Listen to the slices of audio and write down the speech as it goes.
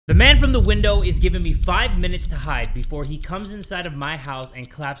The man from the window is giving me 5 minutes to hide before he comes inside of my house and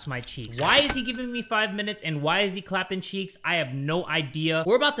claps my cheeks. Why is he giving me 5 minutes and why is he clapping cheeks? I have no idea.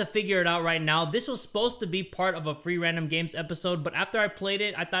 We're about to figure it out right now. This was supposed to be part of a free random games episode, but after I played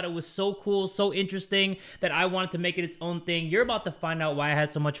it, I thought it was so cool, so interesting that I wanted to make it its own thing. You're about to find out why I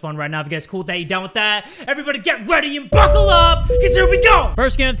had so much fun right now. If you guys cool with that, you down with that? Everybody get ready and buckle up, because here we go!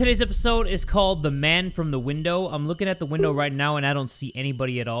 First game of today's episode is called The Man from the Window. I'm looking at the window right now and I don't see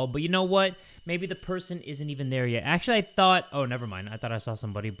anybody at all, but you know what? Maybe the person isn't even there yet. Actually, I thought... Oh, never mind. I thought I saw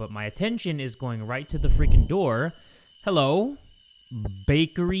somebody, but my attention is going right to the freaking door. Hello?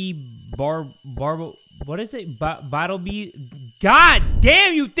 Bakery... What is it? Battleby... God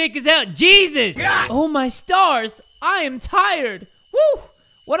damn, you thick as hell! Jesus! God. Oh, my stars! I am tired! Woo!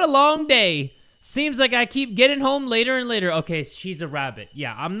 What a long day. Seems like I keep getting home later and later. Okay, she's a rabbit.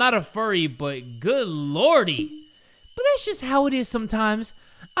 Yeah, I'm not a furry, but good lordy. But that's just how it is sometimes.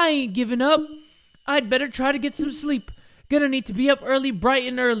 I ain't giving up. I'd better try to get some sleep. Gonna need to be up early, bright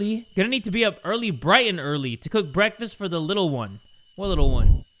and early. To cook breakfast for the little one. What little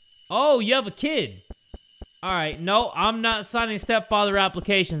one? Oh, you have a kid. All right, no, I'm not signing stepfather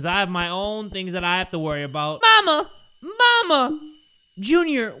applications. I have my own things that I have to worry about. Mama!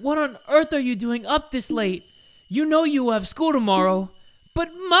 Junior, what on earth are you doing up this late? You know you have school tomorrow. But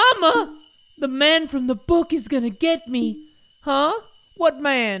Mama! The man from the book is gonna get me. Huh? What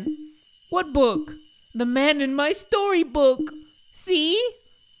man? What book? The man in my storybook. See?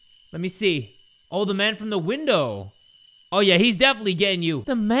 Let me see. Oh, the man from the window. Oh yeah, he's definitely getting you.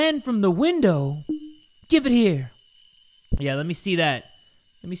 The man from the window? Give it here. Yeah, let me see that.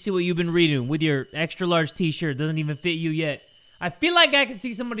 Let me see what you've been reading with your extra large t-shirt. Doesn't even fit you yet. I feel like I can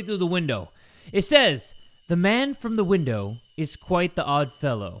see somebody through the window. It says, the man from the window is quite the odd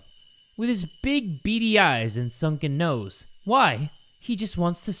fellow, with his big beady eyes and sunken nose. Why? He just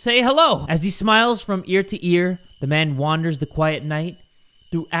wants to say hello. As he smiles from ear to ear, the man wanders the quiet night.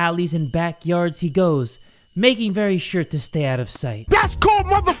 Through alleys and backyards he goes, making very sure to stay out of sight. That's called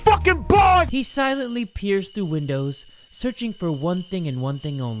motherfucking bars! He silently peers through windows, searching for one thing and one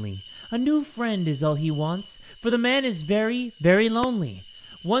thing only. A new friend is all he wants, for the man is very, very lonely.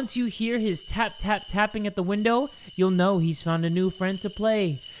 Once you hear his tapping at the window, you'll know he's found a new friend to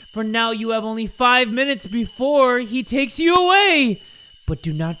play. For now you have only 5 minutes before he takes you away. But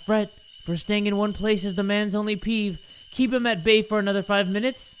do not fret, for staying in one place is the man's only peeve. Keep him at bay for another 5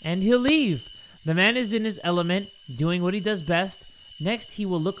 minutes, and he'll leave. The man is in his element, doing what he does best. Next, he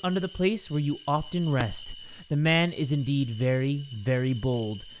will look under the place where you often rest. The man is indeed very, very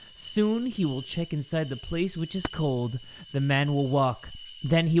bold. Soon he will check inside the place which is cold. The man will walk.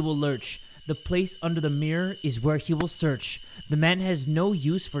 Then he will lurch. The place under the mirror is where he will search. The man has no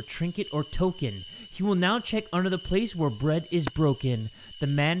use for trinket or token. He will now check under the place where bread is broken. The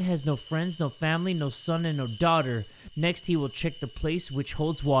man has no friends, no family, no son, and no daughter. Next he will check the place which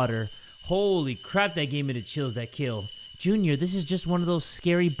holds water. Holy crap, that gave me the chills that kill. Junior, this is just one of those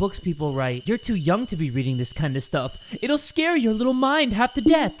scary books people write. You're too young to be reading this kind of stuff. It'll scare your little mind half to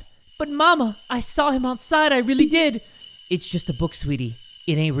death. But Mama, I saw him outside, I really did. It's just a book, sweetie.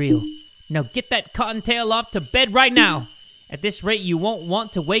 It ain't real. Now get that cottontail off to bed right now. At this rate, you won't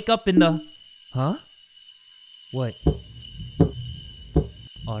want to wake up in the... Huh? What?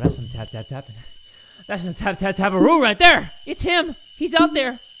 Oh, that's some tapping. That's some tap-tap-tap-a-roo right there. It's him. He's out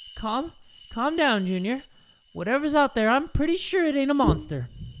there. Calm down, Junior. Whatever's out there, I'm pretty sure it ain't a monster.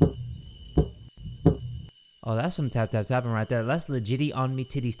 Oh, that's some tap-tap-tapping right there. That's legitty on me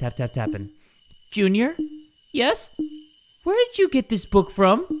titties tap-tap-tapping. Junior? Yes? Where did you get this book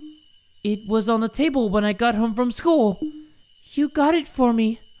from? It was on the table when I got home from school. You got it for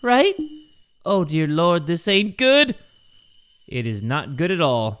me, right? Oh, dear Lord, this ain't good. It is not good at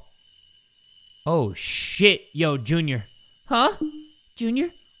all. Oh, shit. Yo, Junior. Huh?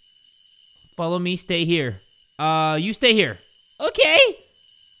 Junior? Follow me, stay here. You stay here. Okay.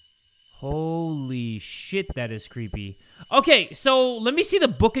 Holy shit, that is creepy. Okay, so let me see the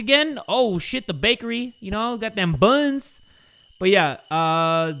book again. Oh, shit, the bakery. You know, got them buns. But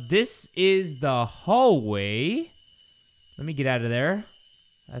yeah, this is the hallway. Let me get out of there.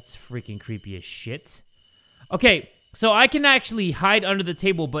 That's freaking creepy as shit. Okay, so I can actually hide under the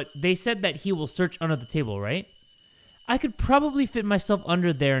table, but they said that he will search under the table, right? I could probably fit myself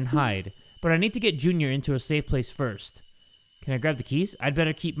under there and hide, but I need to get Junior into a safe place first. Can I grab the keys? I'd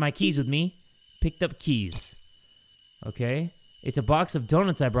better keep my keys with me. Picked up keys. Okay. It's a box of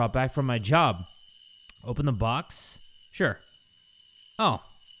donuts I brought back from my job. Open the box. Sure. Oh,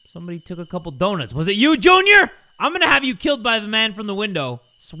 somebody took a couple donuts. Was it you, Junior? I'm gonna have you killed by the man from the window.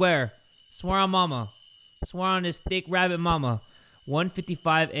 Swear. Swear on mama. Swear on this thick rabbit mama.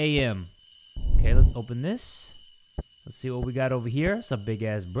 1:55 a.m. Okay, let's open this. Let's see what we got over here. It's a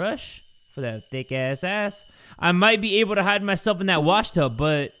big-ass brush for that thick-ass ass. I might be able to hide myself in that wash tub,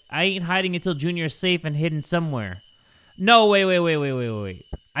 but I ain't hiding until Junior is safe and hidden somewhere. No, wait.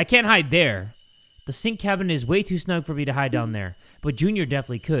 I can't hide there. The sink cabinet is way too snug for me to hide down there, but Junior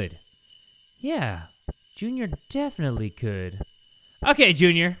definitely could. Yeah, Junior definitely could. Okay,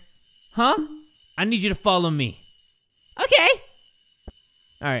 Junior. Huh? I need you to follow me. Okay.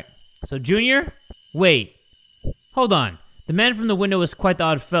 All right. So, Junior, wait. Hold on. The man from the window is quite the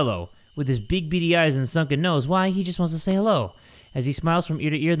odd fellow, with his big beady eyes and sunken nose. Why, he just wants to say hello. As he smiles from ear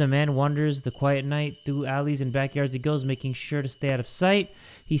to ear, the man wanders the quiet night. Through alleys and backyards he goes, making sure to stay out of sight.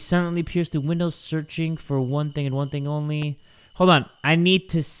 He silently peers through windows, searching for one thing and one thing only. Hold on. I need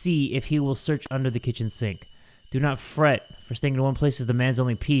to see if he will search under the kitchen sink. Do not fret, for staying in one place is the man's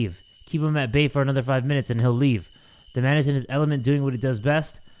only peeve. Keep him at bay for another 5 minutes and he'll leave. The man is in his element, doing what he does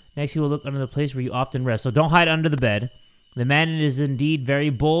best. Next, he will look under the place where you often rest. So don't hide under the bed. The man is indeed very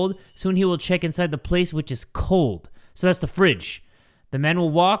bold. Soon he will check inside the place, which is cold. So that's the fridge. The man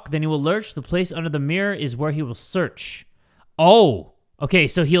will walk, then he will lurch. The place under the mirror is where he will search. Oh, okay,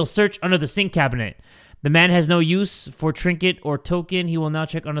 so he'll search under the sink cabinet. The man has no use for trinket or token. He will now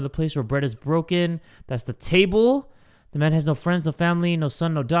check under the place where bread is broken. That's the table. The man has no friends, no family, no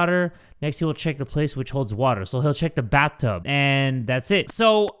son, no daughter. Next, he will check the place which holds water. So he'll check the bathtub. And that's it.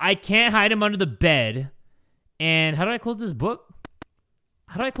 So I can't hide him under the bed. And how do I close this book?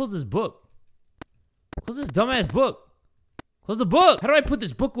 How do I close this book? Close this dumbass book. Close the book. How do I put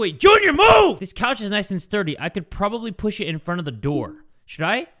this book away? Junior, move! This couch is nice and sturdy. I could probably push it in front of the door. Should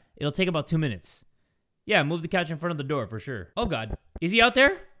I? It'll take about 2 minutes. Yeah, move the couch in front of the door for sure. Oh, God. Is he out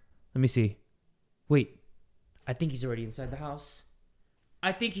there? Let me see. Wait. I think he's already inside the house.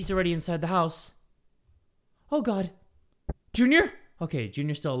 I think he's already inside the house. Oh, God. Junior? Okay,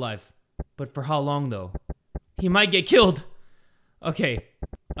 Junior's still alive. But for how long, though? He might get killed. Okay.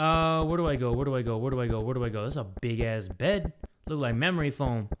 Where do I go? Where do I go? Where do I go? Where do I go? That's a big-ass bed. Look like memory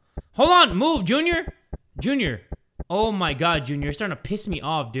foam. Hold on. Move, Junior. Junior. Oh, my God, Junior. You're starting to piss me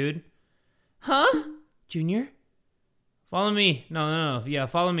off, dude. Huh? Junior? Follow me. No. Yeah,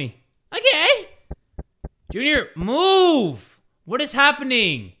 follow me. Okay. Junior, move! What is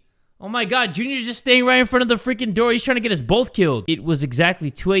happening? Oh my God, Junior's just staying right in front of the freaking door. He's trying to get us both killed. It was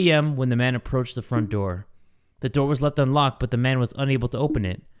exactly 2 a.m. when the man approached the front door. The door was left unlocked, but the man was unable to open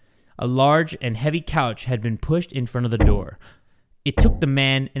it. A large and heavy couch had been pushed in front of the door. It took the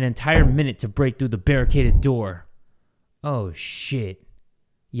man an entire minute to break through the barricaded door. Oh shit.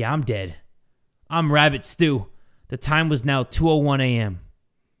 Yeah, I'm dead. I'm Rabbit Stew. The time was now 2:01 a.m.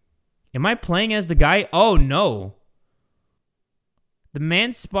 Am I playing as the guy? Oh, no. The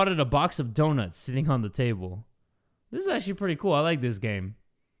man spotted a box of donuts sitting on the table. This is actually pretty cool. I like this game.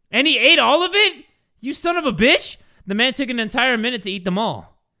 And he ate all of it? You son of a bitch? The man took an entire minute to eat them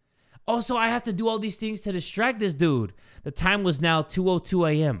all. Oh, so I have to do all these things to distract this dude. The time was now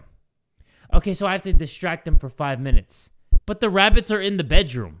 2:02 a.m. Okay, so I have to distract them for 5 minutes. But the rabbits are in the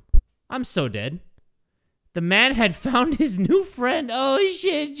bedroom. I'm so dead. The man had found his new friend. Oh,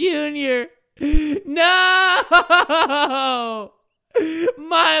 shit, Junior. No!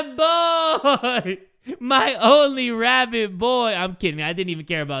 My boy! My only rabbit boy. I'm kidding. I didn't even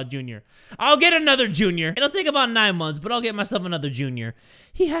care about Junior. I'll get another Junior. It'll take about 9 months, but I'll get myself another Junior.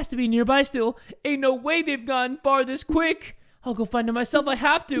 He has to be nearby still. Ain't no way they've gotten far this quick. I'll go find him myself. I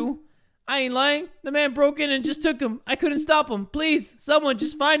have to. I ain't lying. The man broke in and just took him. I couldn't stop him. Please, someone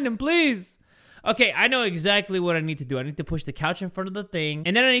just find him, please. Okay, I know exactly what I need to do. I need to push the couch in front of the thing,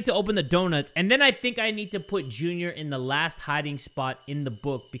 and then I need to open the donuts, and then I think I need to put Junior in the last hiding spot in the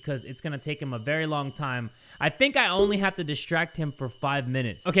book because it's going to take him a very long time. I think I only have to distract him for 5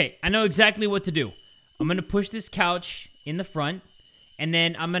 minutes. Okay, I know exactly what to do. I'm going to push this couch in the front, and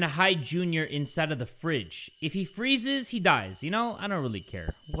then I'm going to hide Junior inside of the fridge. If he freezes, he dies. You know, I don't really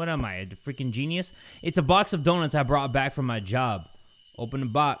care. What am I, a freaking genius? It's a box of donuts I brought back from my job. Open the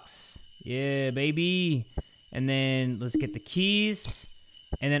box. Yeah, baby. And then let's get the keys.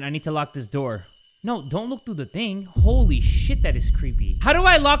 And then I need to lock this door. No, don't look through the thing. Holy shit, that is creepy. How do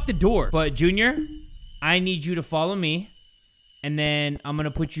I lock the door? But Junior, I need you to follow me. And then I'm going to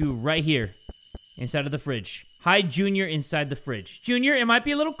put you right here inside of the fridge. Hide Junior inside the fridge. Junior, it might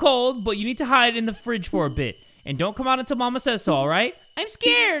be a little cold, but you need to hide in the fridge for a bit. And don't come out until Mama says so, all right? I'm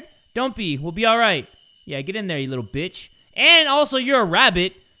scared. Don't be. We'll be all right. Yeah, get in there, you little bitch. And also, you're a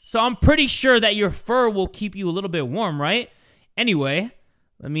rabbit. So I'm pretty sure that your fur will keep you a little bit warm, right? Anyway,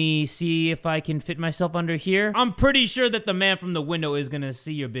 let me see if I can fit myself under here. I'm pretty sure that the man from the window is going to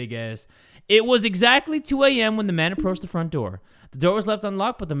see your big ass. It was exactly 2 a.m. when the man approached the front door. The door was left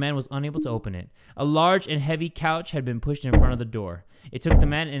unlocked, but the man was unable to open it. A large and heavy couch had been pushed in front of the door. It took the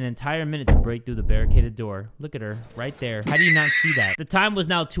man an entire minute to break through the barricaded door. Look at her, right there. How do you not see that? The time was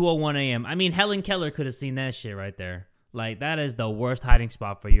now 2:01 a.m. I mean, Helen Keller could have seen that shit right there. Like, that is the worst hiding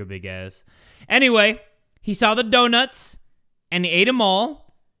spot for your big ass. Anyway, he saw the donuts, and he ate them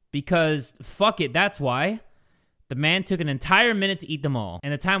all, because fuck it, that's why. The man took an entire minute to eat them all,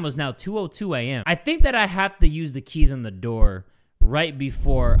 and the time was now 2:02 a.m. I think that I have to use the keys on the door right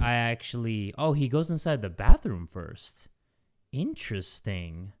before I actually... Oh, he goes inside the bathroom first.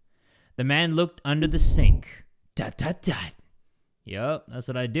 Interesting. The man looked under the sink. Dot, dot, dot. Yup, that's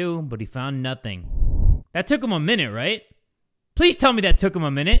what I do, but he found nothing. That took him a minute, right? Please tell me that took him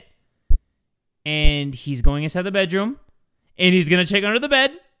a minute. And he's going inside the bedroom, and he's gonna check under the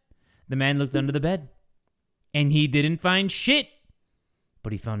bed. The man looked under the bed, and he didn't find shit,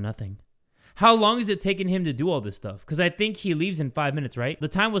 but he found nothing. How long is it taking him to do all this stuff? Because I think he leaves in 5 minutes, right? The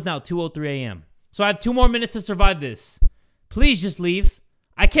time was now 2:03 a.m. So I have 2 more minutes to survive this. Please just leave.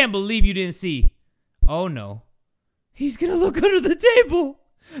 I can't believe you didn't see. Oh, no. He's gonna look under the table.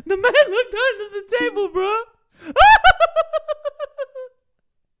 The man looked under the table, bro.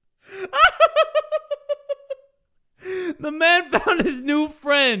 The man found his new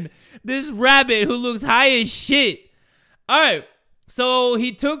friend, this rabbit who looks high as shit. All right, so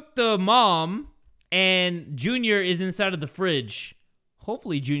he took the mom, and Junior is inside of the fridge.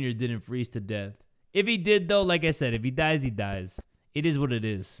 Hopefully Junior didn't freeze to death. If he did, though, like I said, if he dies, he dies. It is what it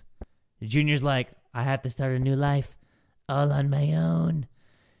is. Junior's like, I have to start a new life all on my own.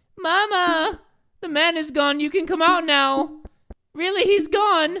 Mama, the man is gone. You can come out now. Really, he's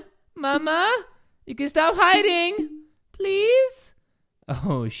gone. Mama, you can stop hiding. Please?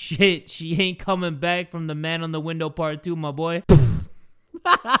 Oh, shit. She ain't coming back from the man on the window part 2, my boy.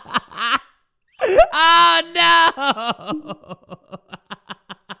 Oh, no.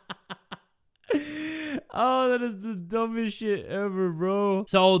 Oh, that is the dumbest shit ever, bro.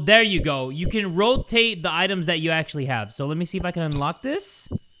 So there you go. You can rotate the items that you actually have. So let me see if I can unlock this.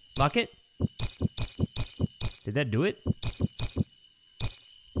 Lock it. Did that do it?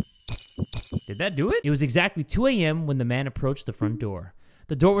 Did that do it? It was exactly 2 a.m. when the man approached the front door.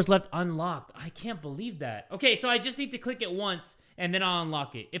 The door was left unlocked. I can't believe that. Okay, so I just need to click it once, and then I'll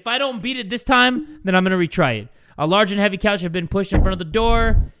unlock it. If I don't beat it this time, then I'm going to retry it. A large and heavy couch had been pushed in front of the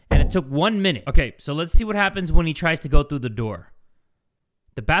door, and it took 1 minute. Okay, so let's see what happens when he tries to go through the door.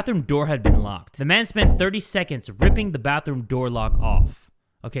 The bathroom door had been locked. The man spent 30 seconds ripping the bathroom door lock off.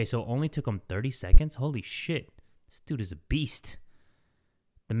 Okay, so it only took him 30 seconds? Holy shit. This dude is a beast.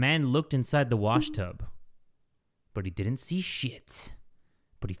 The man looked inside the washtub, but he didn't see shit.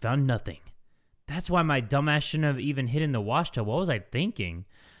 But he found nothing. That's why my dumbass shouldn't have even hidden the washtub. What was I thinking?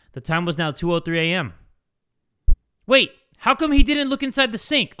 The time was now 2:03 a.m. Wait, how come he didn't look inside the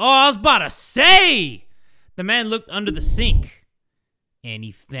sink? Oh, I was about to say! The man looked under the sink, and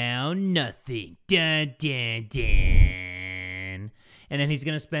he found nothing. Dun, dun, dun. And then he's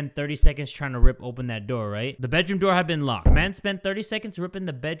gonna spend 30 seconds trying to rip open that door, right? The bedroom door had been locked. Man spent 30 seconds ripping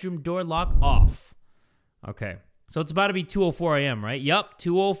the bedroom door lock off. Okay, so it's about to be 2:04 a.m., right? Yup,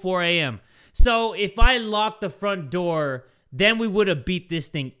 2:04 a.m. So if I locked the front door, then we would have beat this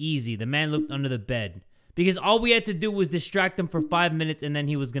thing easy. The man looked under the bed. Because all we had to do was distract him for 5 minutes and then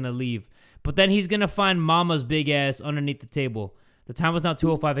he was gonna leave. But then he's gonna find Mama's big ass underneath the table. The time was now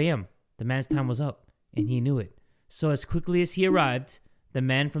 2:05 a.m. The man's time was up, and he knew it. So as quickly as he arrived, the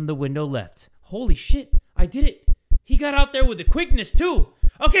man from the window left. Holy shit, I did it. He got out there with the quickness too.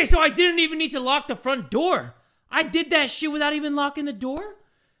 Okay, so I didn't even need to lock the front door. I did that shit without even locking the door?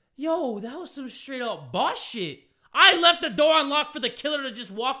 Yo, that was some straight up boss shit. I left the door unlocked for the killer to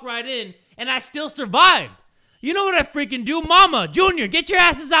just walk right in, and I still survived. You know what I freaking do? Mama, Junior, get your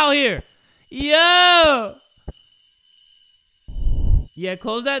asses out here. Yo. Yeah,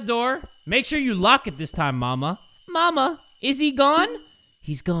 close that door. Make sure you lock it this time, Mama. Mama, is he gone?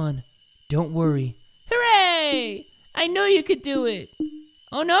 He's gone. Don't worry. Hooray! I know you could do it.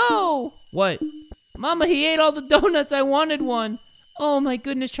 Oh no! What? Mama, he ate all the donuts. I wanted one. Oh my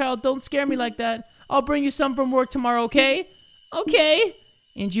goodness, child, don't scare me like that. I'll bring you some from work tomorrow, okay? Okay.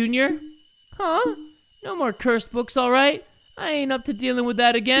 And Junior? Huh? No more cursed books, all right? I ain't up to dealing with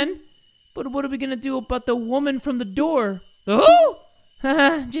that again. But what are we gonna do about the woman from the door? The who?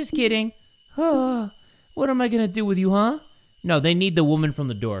 Haha, just kidding. What am I gonna do with you, huh? No, they need the woman from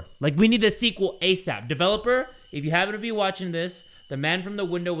the door. Like, we need the sequel ASAP. Developer, if you happen to be watching this, The Man from the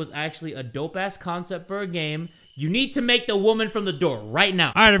Window was actually a dope-ass concept for a game. You need to make the woman from the door right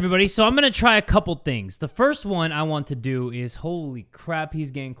now. All right, everybody. So I'm going to try a couple things. The first one I want to do is, holy crap,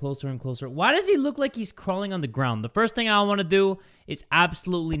 he's getting closer and closer. Why does he look like he's crawling on the ground? The first thing I want to do is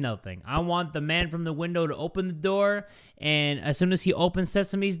absolutely nothing. I want the man from the window to open the door, and as soon as he opens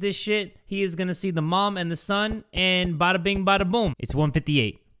Sesame's this shit, he is going to see the mom and the son, and bada bing, bada boom. It's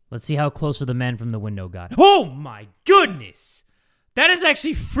 1:58. Let's see how closer the man from the window got. Oh my goodness! That is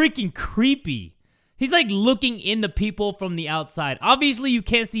actually freaking creepy. He's like looking in the people from the outside. Obviously, you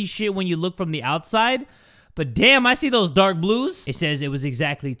can't see shit when you look from the outside, but damn, I see those dark blues. It says it was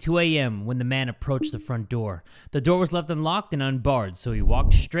exactly 2 a.m. when the man approached the front door. The door was left unlocked and unbarred, so he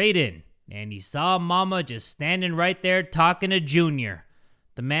walked straight in, and he saw Mama just standing right there talking to Junior.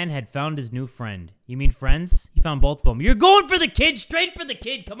 The man had found his new friend. You mean friends? He found both of them. You're going for the kid, straight for the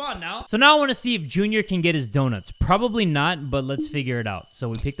kid. Come on now. So now I want to see if Junior can get his donuts. Probably not, but let's figure it out. So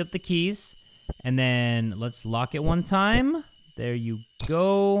we picked up the keys, and then let's lock it one time. There you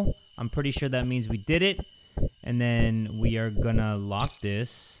go. I'm pretty sure that means we did it. And then we are gonna lock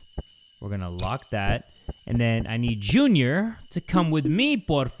this. We're gonna lock that. And then I need Junior to come with me,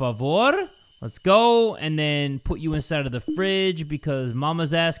 por favor. Let's go, and then put you inside of the fridge because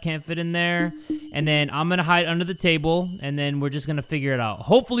Mama's ass can't fit in there. And then I'm going to hide under the table, and then we're just going to figure it out.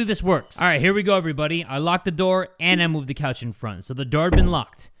 Hopefully this works. All right, here we go, everybody. I locked the door, and I moved the couch in front. So the door had been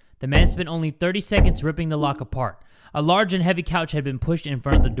locked. The man spent only 30 seconds ripping the lock apart. A large and heavy couch had been pushed in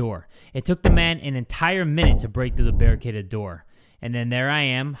front of the door. It took the man an entire minute to break through the barricaded door. And then there I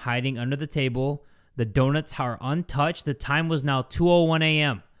am, hiding under the table. The donuts are untouched. The time was now 2:01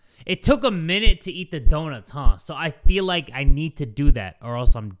 a.m. It took a minute to eat the donuts, huh? So I feel like I need to do that or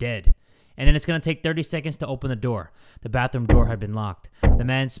else I'm dead. And then it's going to take 30 seconds to open the door. The bathroom door had been locked. The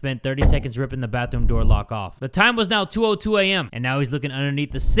man spent 30 seconds ripping the bathroom door lock off. The time was now 2:02 a.m. And now he's looking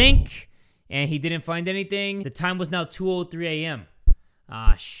underneath the sink. And he didn't find anything. The time was now 2:03 a.m.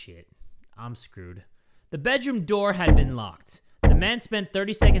 Ah, shit. I'm screwed. The bedroom door had been locked. The man spent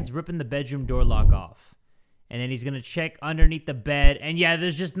 30 seconds ripping the bedroom door lock off. And then he's going to check underneath the bed. And yeah,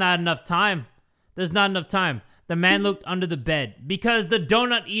 there's just not enough time. There's not enough time. The man looked under the bed because the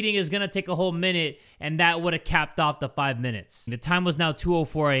donut eating is going to take a whole minute, and that would have capped off the 5 minutes. The time was now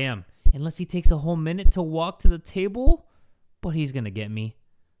 2:04 a.m. Unless he takes a whole minute to walk to the table, but he's going to get me.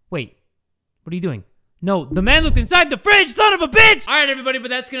 Wait, what are you doing? No, the man looked inside the fridge, son of a bitch! All right, everybody, but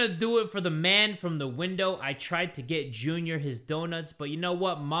that's going to do it for the man from the window. I tried to get Junior his donuts, but you know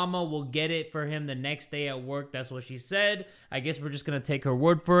what? Mama will get it for him the next day at work. That's what she said. I guess we're just going to take her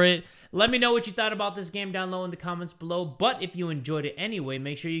word for it. Let me know what you thought about this game down low in the comments below. But if you enjoyed it anyway,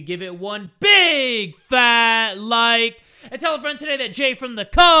 make sure you give it one big fat like. And tell a friend today that Jay from the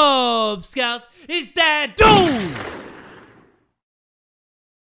Kubz Scouts is that dude!